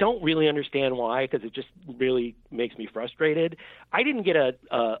 I don't really understand why, because it just really makes me frustrated. I didn't get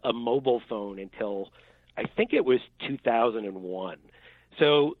a mobile phone until I think it was 2001.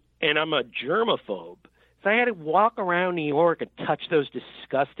 So, and I'm a germaphobe. So I had to walk around New York and touch those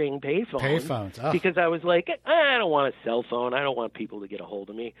disgusting payphones. Oh. Because I was like, I don't want a cell phone. I don't want people to get a hold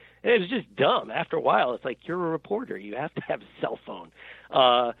of me. And it was just dumb. After a while, it's like, you're a reporter. You have to have a cell phone.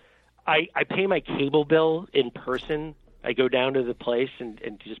 I pay my cable bill in person. I go down to the place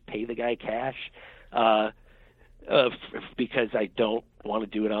and just pay the guy cash because I don't want to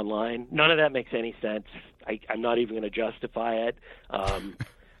do it online. None of that makes any sense. I'm not even going to justify it.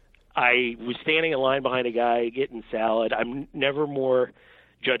 I was standing in line behind a guy getting salad. I'm never more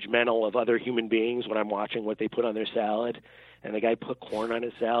judgmental of other human beings when I'm watching what they put on their salad. And the guy put corn on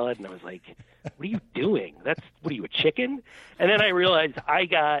his salad, and I was like, what are you doing? What are you, a chicken? And then I realized I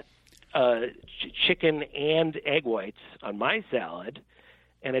got chicken and egg whites on my salad,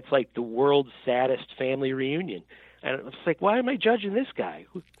 and it's like the world's saddest family reunion. And it's like, why am I judging this guy?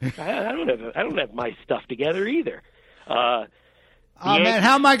 I don't have my stuff together either. Man,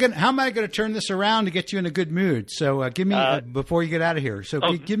 how am I going to turn this around to get you in a good mood? So give me before you get out of here. So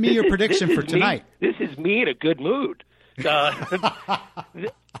give me your prediction for tonight. This is me in a good mood.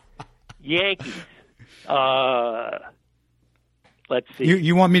 Yankees. Let's see.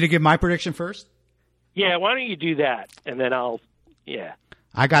 You want me to give my prediction first? Yeah, why don't you do that, and then I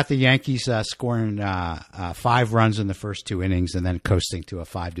got the Yankees scoring 5 runs in the first 2 innings and then coasting to a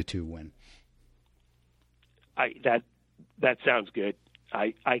 5-2 win. That sounds good.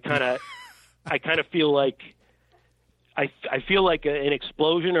 I kind of feel like I feel like an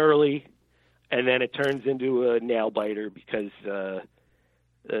explosion early, and then it turns into a nail biter because the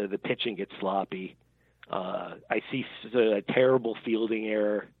pitching gets sloppy. I see a terrible fielding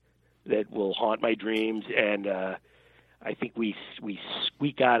error that will haunt my dreams, and I think we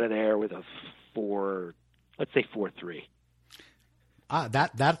squeak out of there with a 4. Let's say 4-3.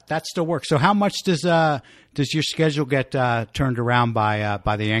 That still works. So how much does your schedule get turned around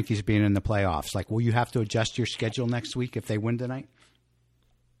by the Yankees being in the playoffs? Like, will you have to adjust your schedule next week if they win tonight?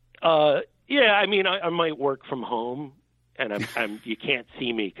 Yeah, I mean, I might work from home, and I'm you can't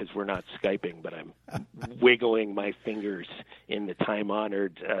see me because we're not Skyping, but I'm wiggling my fingers in the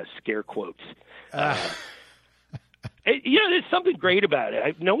time-honored scare quotes. There's something great about it.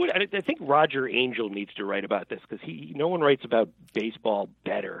 I think Roger Angel needs to write about this because no one writes about baseball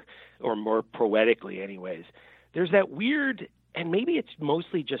better or more poetically anyways. There's that weird, and maybe it's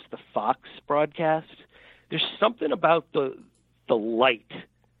mostly just the Fox broadcast. There's something about the light,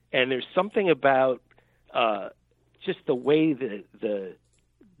 and there's something about just the way the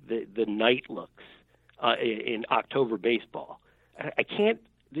night looks in October baseball. I can't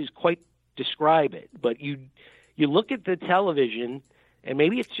just quite describe it, but you look at the television, and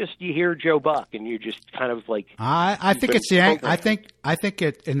maybe it's just you hear Joe Buck, and you're just kind of like. I think it's the. I think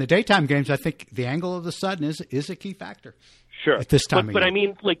it in the daytime games. I think the angle of the sun is a key factor. Sure, at this time. But I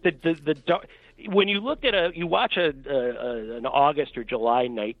mean, like the when you look at you watch an August or July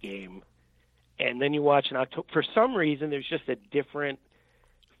night game, and then you watch an October. For some reason, there's just a different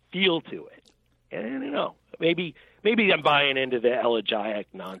feel to it. And I don't know. Maybe I'm buying into the elegiac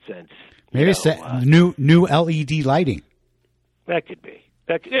nonsense. Maybe it's new LED lighting. That could be.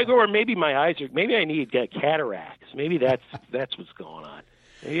 Or maybe my eyes are. Maybe I need cataracts. Maybe that's what's going on.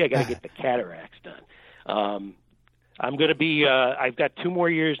 Maybe I got to get the cataracts done. I'm going to be. I've got 2 more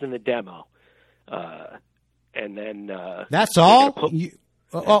years in the demo, and then. That's all.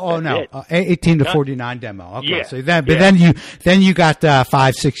 No, 18 to 49 demo. Okay, yeah, so then you got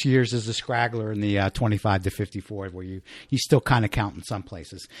 5-6 years as a scraggler in the 25 to 54, where you still kind of count in some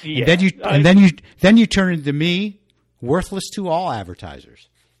places. Yeah, and then you turn into me worthless to all advertisers.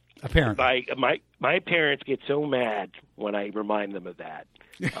 Apparently, my parents get so mad when I remind them of that.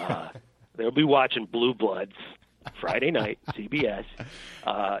 They'll be watching Blue Bloods Friday night, CBS,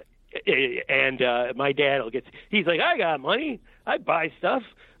 and my dad he's like, I got money, I buy stuff.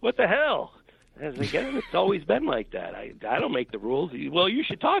 What the hell? And I was like, yeah, it's always been like that. I don't make the rules. Well, you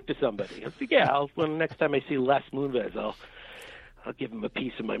should talk to somebody. I was like, yeah, when next time I see Les Moonves, I'll give him a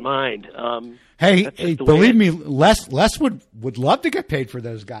piece of my mind. Hey, believe me, Les would love to get paid for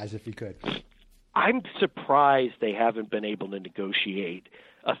those guys if he could. I'm surprised they haven't been able to negotiate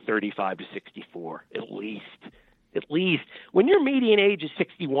a 35 to 64 at least. At least when your median age is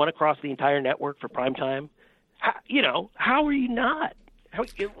 61 across the entire network for prime time, how are you not?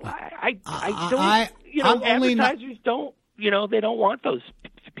 Advertisers don't, they don't want those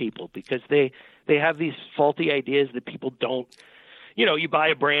people because they have these faulty ideas that people don't. You buy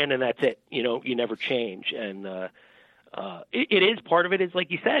a brand and that's it. You never change, and it is part of it. Is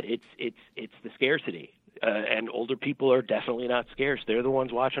like you said, it's the scarcity, and older people are definitely not scarce. They're the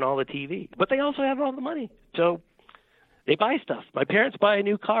ones watching all the TV, but they also have all the money, so they buy stuff. My parents buy a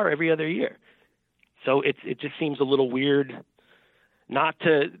new car every other year, so it just seems a little weird not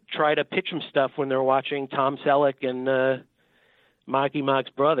to try to pitch them stuff when they're watching Tom Selleck and Marky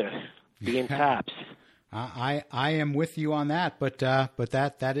Mark's brother being cops. I am with you on that, but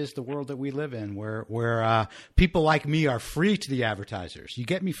that is the world that we live in, where people like me are free to the advertisers. You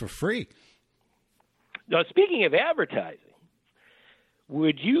get me for free. Now, speaking of advertising,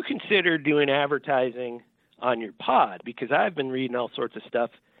 would you consider doing advertising on your pod? Because I've been reading all sorts of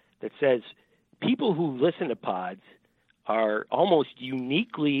stuff that says people who listen to pods are almost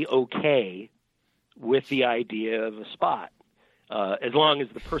uniquely okay with the idea of a spot, as long as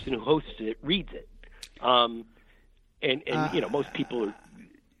the person who hosts it reads it. Most people are.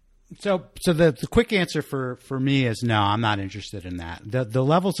 So the quick answer for me is no, I'm not interested in that. The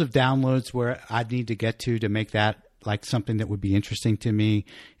levels of downloads where I'd need to get to make that like something that would be interesting to me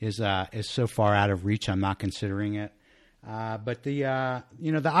is so far out of reach. I'm not considering it. But the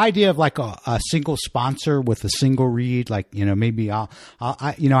idea of like a single sponsor with a single read, like, maybe I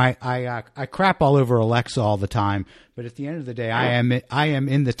crap all over Alexa all the time, but at the end of the day, I am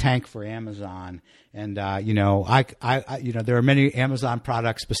in the tank for Amazon. And, there are many Amazon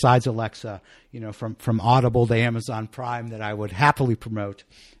products besides Alexa, from Audible to Amazon Prime that I would happily promote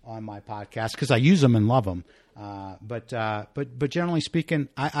on my podcast because I use them and love them. But generally speaking,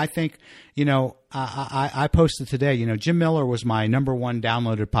 I think, I posted today, Jim Miller was my number one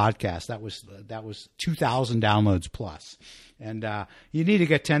downloaded podcast. That was 2,000 downloads plus. And, you need to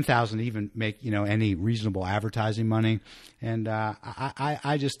get 10,000 to even make, any reasonable advertising money. And,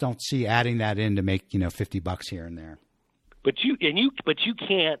 I just don't see adding that in to make, $50 here and there. But you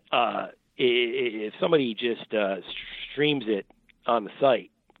can't, if somebody just, streams it on the site,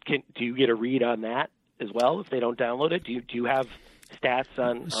 do you get a read on that as well if they don't download it? Do you have stats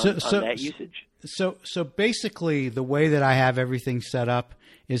on that usage? So basically the way that I have everything set up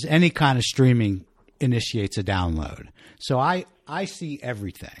is any kind of streaming initiates a download. So I see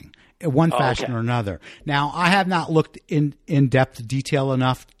everything in one fashion or another. Now, I have not looked in depth detail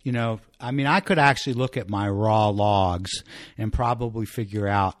enough, I could actually look at my raw logs and probably figure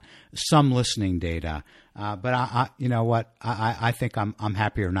out some listening data. But I think I'm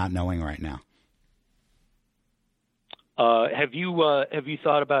happier not knowing right now. Have you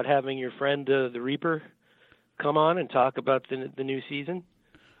thought about having your friend the Reaper come on and talk about the new season?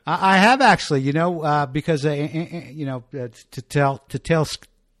 I have actually, because to tell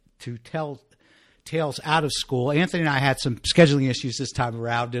tales out of school. Anthony and I had some scheduling issues this time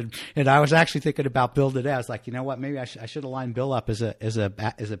around, and I was actually thinking about Bill today. I was like, you know what, maybe I should align Bill up as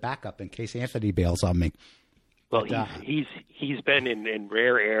a backup in case Anthony bails on me. Well, he's been in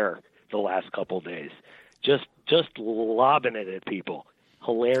rare air the last couple of days, just lobbing it at people.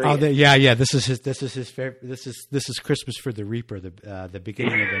 Hilarious. Oh, yeah. This is his favorite. This is Christmas for the Reaper. The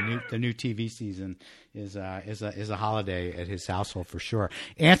beginning of the new TV season is a holiday at his household for sure.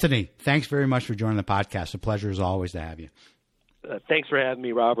 Anthony, thanks very much for joining the podcast. A pleasure as always to have you. Thanks for having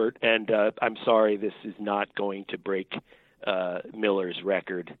me, Robert. And I'm sorry this is not going to break Miller's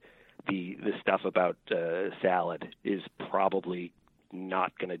record. The stuff about salad is probably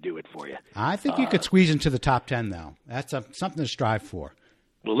not going to do it for you. I think you could squeeze into the top 10, though. That's something to strive for.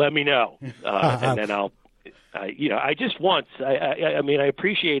 Well, let me know, and then I just once. I mean, I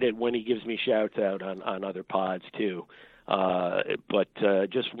appreciate it when he gives me shouts out on other pods too, but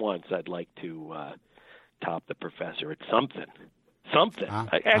just once, I'd like to top the professor at something.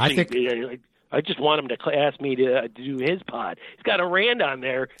 I just want him to ask me to do his pod. He's got a rant on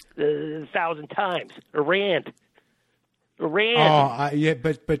there 1,000 times. A rant. Rand.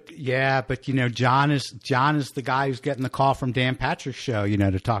 But you know, John is the guy who's getting the call from Dan Patrick's show, you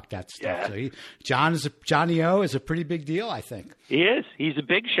know, to talk that stuff. Yeah. So Johnny O is a pretty big deal, I think. He is. He's a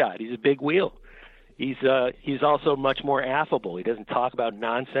big shot. He's a big wheel. He's also much more affable. He doesn't talk about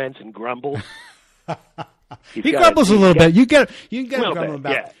nonsense and grumble. He grumbles a little bit. You can get him grumbling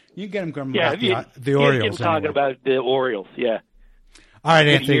about. Yeah. You can get him grumbling about the Orioles. Orioles. Talking about the Orioles. Yeah. All right,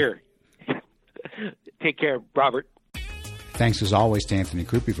 Good Anthony. year. Take care, Robert. Thanks as always to Anthony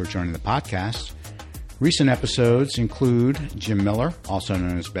Crupi for joining the podcast. Recent episodes include Jim Miller, also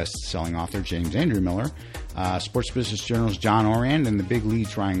known as best-selling author James Andrew Miller, Sports Business Journal's John Orand, and the Big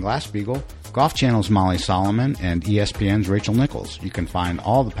League's Ryan Glassbeagle, Golf Channel's Molly Solomon, and ESPN's Rachel Nichols. You can find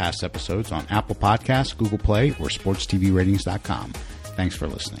all the past episodes on Apple Podcasts, Google Play, or SportsTVRatings.com. Thanks for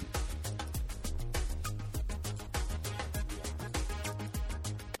listening.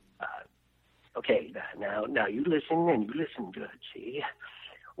 Okay, now you listen and you listen good, see?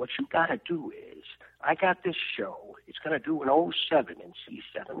 What you gotta do is, I got this show. It's gonna do an 07 in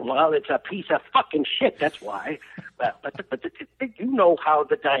C7. Well, it's a piece of fucking shit, that's why. But you know how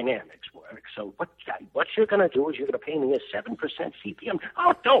the dynamics work. So what you're gonna do is you're gonna pay me a 7% CPM.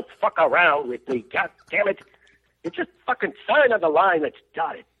 Oh, don't fuck around with me, God damn it. It's just fucking sign on the line that's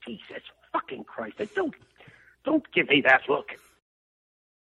dotted. Jesus fucking Christ. Don't give me that look.